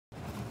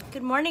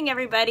Good morning,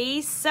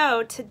 everybody.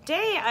 So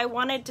today I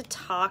wanted to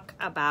talk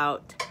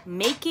about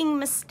making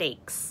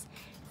mistakes,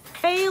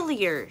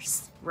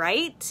 failures,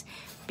 right?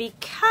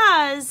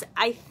 Because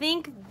I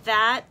think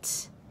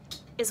that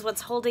is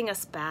what's holding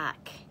us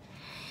back.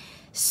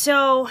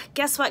 So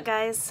guess what,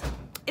 guys?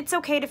 It's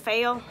okay to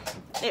fail.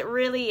 It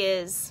really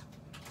is.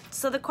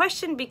 So the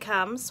question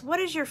becomes, what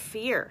is your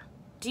fear?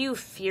 Do you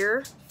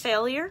fear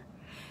failure?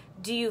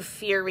 Do you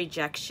fear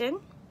rejection?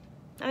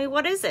 I mean,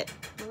 what is it?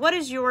 What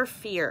is your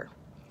fear?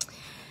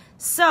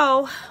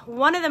 So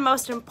one of the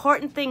most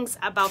important things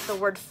about the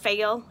word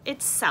fail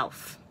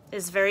itself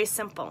is very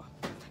simple.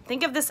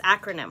 Think of this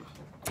acronym.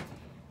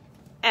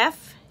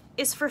 F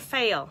is for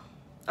fail,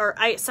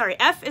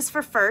 F is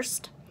for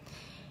first,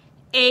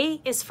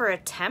 A is for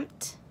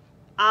attempt,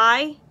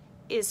 I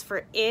is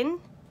for in,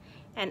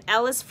 and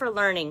L is for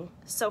learning.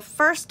 So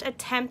first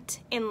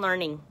attempt in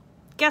learning.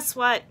 Guess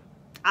what?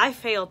 I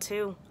fail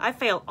too. I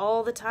fail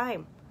all the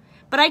time,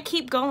 but I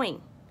keep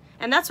going.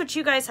 And that's what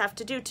you guys have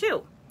to do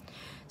too.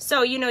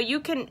 So,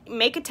 you can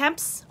make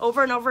attempts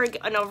over and over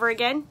and over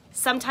again.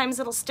 Sometimes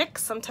it'll stick,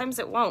 sometimes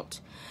it won't.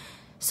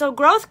 So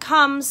growth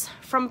comes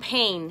from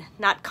pain,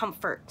 not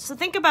comfort. So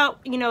think about,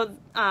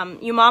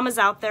 you mamas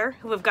out there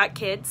who have got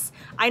kids.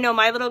 I know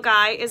my little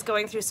guy is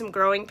going through some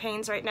growing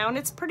pains right now, and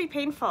it's pretty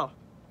painful.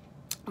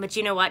 But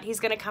you know what?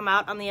 He's going to come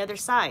out on the other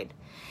side.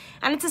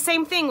 And it's the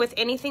same thing with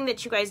anything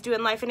that you guys do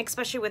in life, and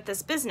especially with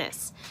this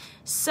business.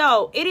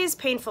 So it is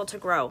painful to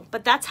grow,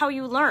 but that's how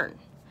you learn.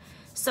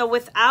 So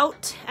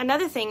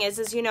another thing is,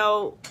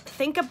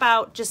 think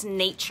about just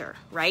nature,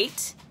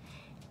 right?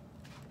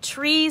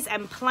 Trees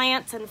and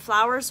plants and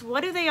flowers,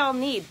 what do they all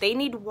need? They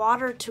need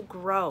water to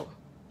grow.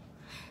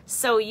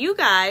 So you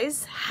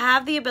guys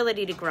have the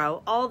ability to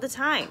grow all the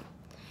time.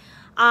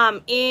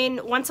 In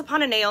Once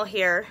Upon a Nail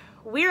here,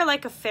 we are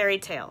like a fairy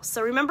tale.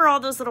 So remember all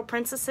those little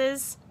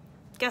princesses?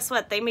 Guess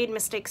what? They made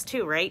mistakes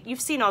too, right?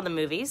 You've seen all the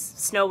movies.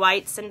 Snow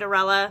White,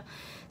 Cinderella,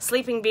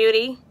 Sleeping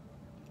Beauty.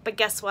 But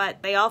guess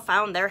what? They all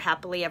found their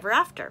happily ever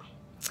after.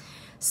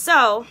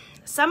 So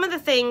some of the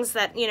things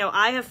that,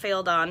 I have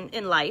failed on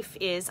in life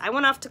is I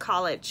went off to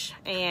college,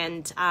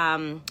 and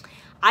I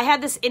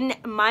had this in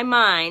my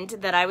mind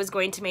that I was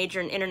going to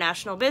major in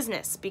international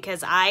business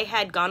because I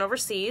had gone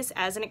overseas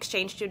as an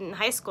exchange student in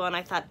high school, and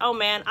I thought, oh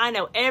man, I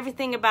know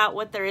everything about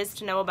what there is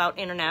to know about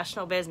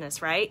international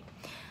business, right?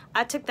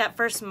 I took that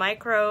first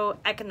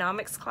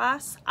microeconomics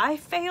class. I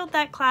failed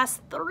that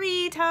class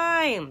 3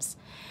 times.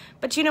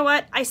 But you know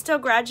what? I still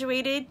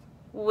graduated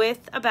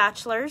with a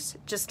bachelor's,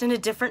 just in a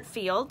different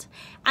field,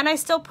 and I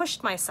still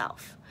pushed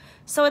myself.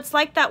 So it's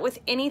like that with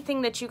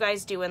anything that you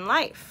guys do in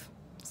life.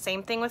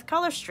 Same thing with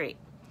Color Street.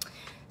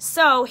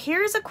 So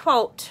here's a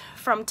quote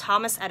from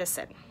Thomas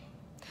Edison.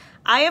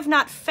 I have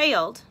not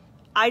failed.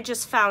 I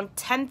just found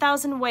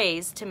 10,000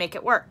 ways to make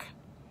it work.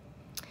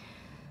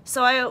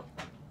 So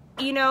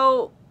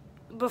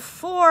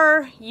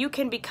before you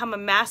can become a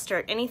master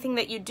at anything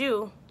that you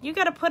do, you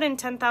got to put in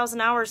 10,000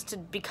 hours to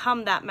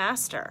become that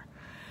master.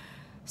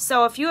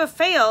 So if you have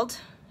failed,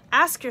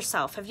 ask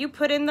yourself, have you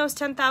put in those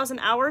 10,000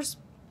 hours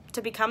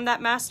to become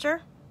that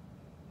master?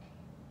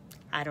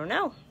 I don't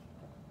know.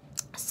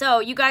 So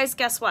you guys,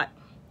 guess what?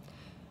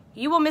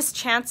 You will miss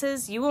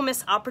chances, you will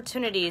miss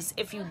opportunities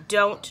if you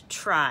don't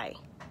try.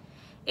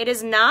 It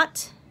is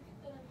not,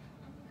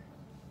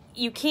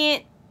 you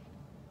can't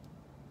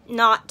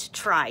not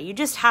try. You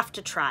just have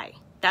to try.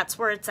 That's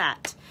where it's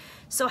at.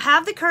 So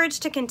have the courage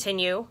to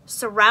continue.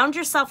 Surround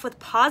yourself with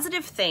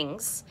positive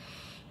things.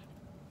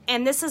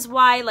 And this is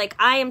why,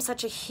 I am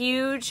such a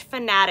huge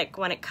fanatic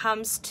when it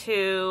comes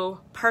to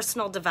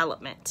personal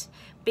development,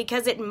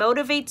 because it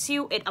motivates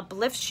you, it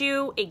uplifts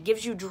you, it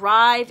gives you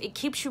drive, it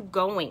keeps you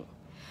going.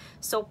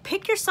 So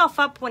pick yourself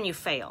up when you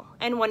fail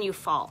and when you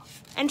fall,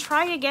 and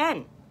try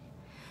again.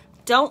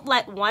 Don't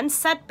let one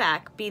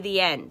setback be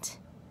the end.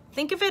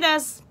 Think of it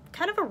as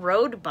kind of a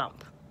road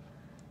bump.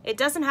 It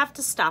doesn't have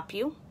to stop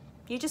you.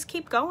 You just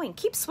keep going.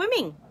 Keep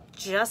swimming.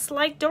 Just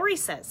like Dory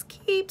says,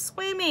 keep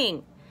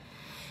swimming.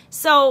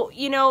 So,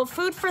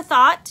 food for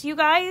thought, you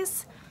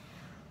guys.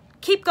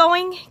 Keep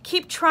going.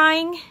 Keep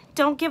trying.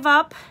 Don't give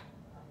up.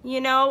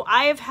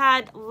 I have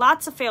had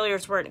lots of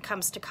failures when it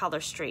comes to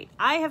Color Street.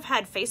 I have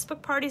had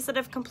Facebook parties that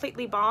have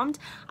completely bombed.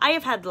 I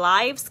have had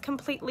lives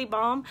completely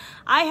bomb.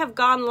 I have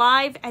gone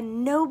live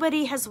and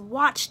nobody has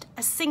watched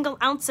a single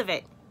ounce of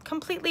it.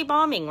 Completely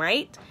bombing,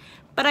 right?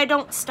 But I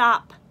don't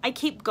stop. I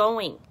keep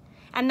going.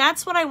 And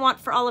that's what I want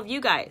for all of you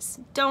guys.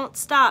 Don't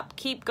stop.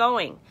 Keep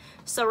going.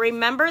 So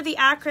remember the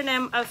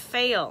acronym of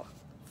FAIL.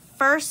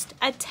 First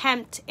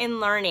attempt in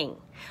learning.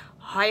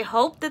 I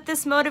hope that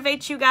this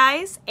motivates you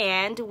guys,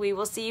 and we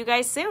will see you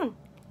guys soon.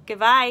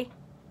 Goodbye.